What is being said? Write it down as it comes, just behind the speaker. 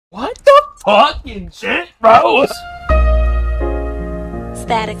What the fucking shit, bro?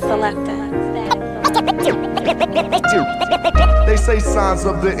 Static selector. They say signs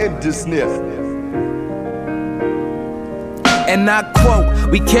of the end is sniff. And I quote,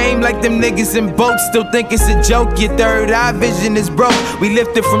 we came like them niggas in boats, still think it's a joke, your third eye vision is broke. We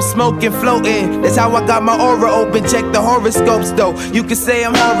lifted from smoke and floating, that's how I got my aura open. Check the horoscopes though, you can say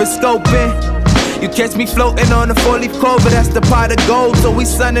I'm horoscoping. You catch me floating on a 4-leaf clover, that's the pot of gold. So we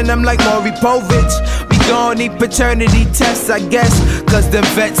sunning them like Maury Povich. We gon' need paternity tests, I guess, cause the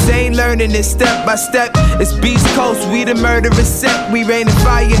vets ain't learning this step by step. It's Beast Coast, we the murderous set. We rain and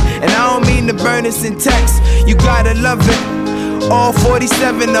fire, and I don't mean to burn us in text. You gotta love it, all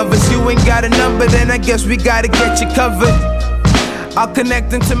 47 of us. You ain't got a number, then I guess we gotta get you covered. I'll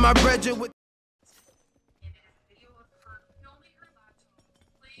connect into my brethren with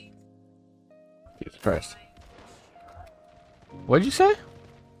Jesus Christ. What'd you say?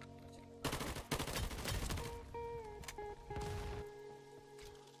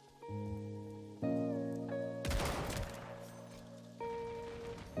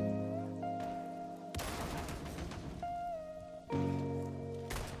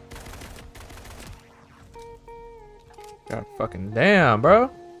 God fucking damn, bro.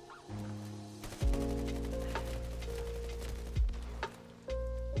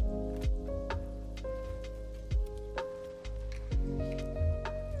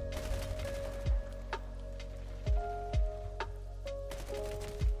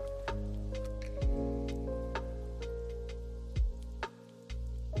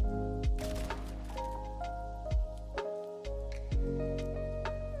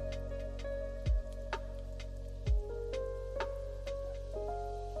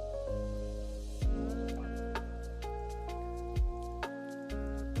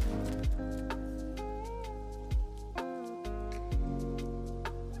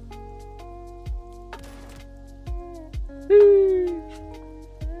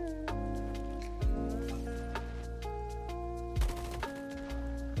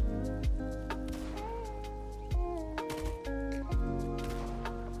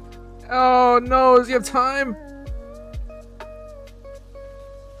 Oh no, does he have time?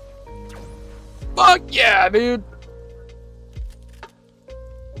 Fuck yeah, dude.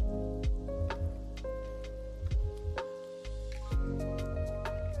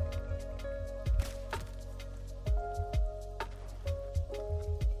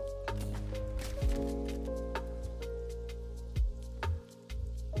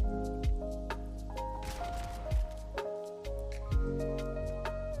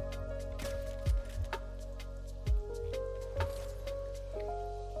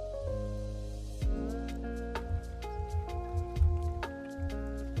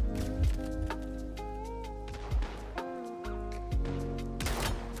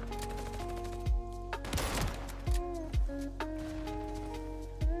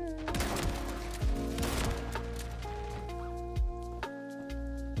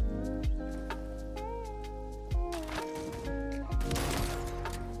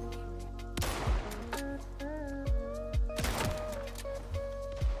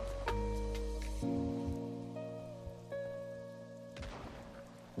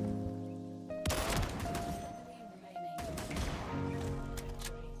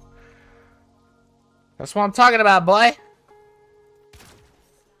 That's what I'm talking about, boy.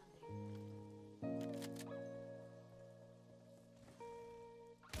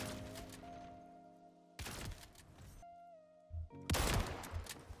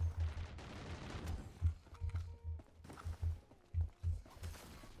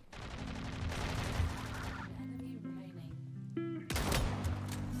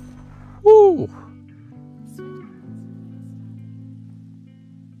 Woo.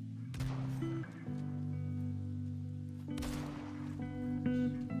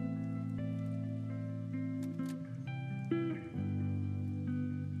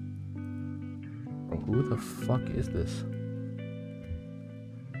 Who the fuck is this?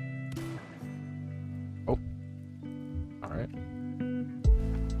 Oh. Alright.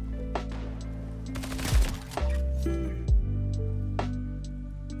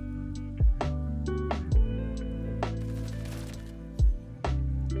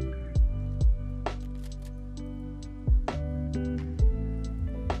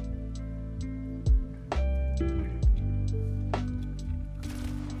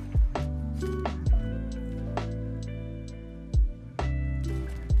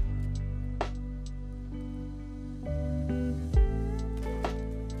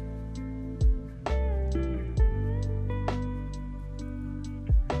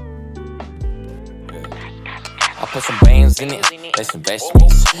 put some bands in it, that's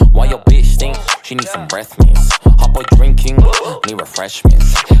investments. Why your bitch think she needs some breath mints? Hot boy drinking, need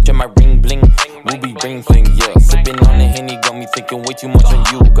refreshments. Check my ring bling, ruby ring fling, yeah. Sipping on the Henny, got me thinking way too much on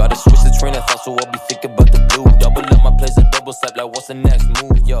you. Gotta switch the train of thought, so I'll be thinking about the blue. Double up my place, a double step, like what's the next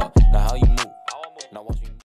move, yeah. Now how you move? Now watch me.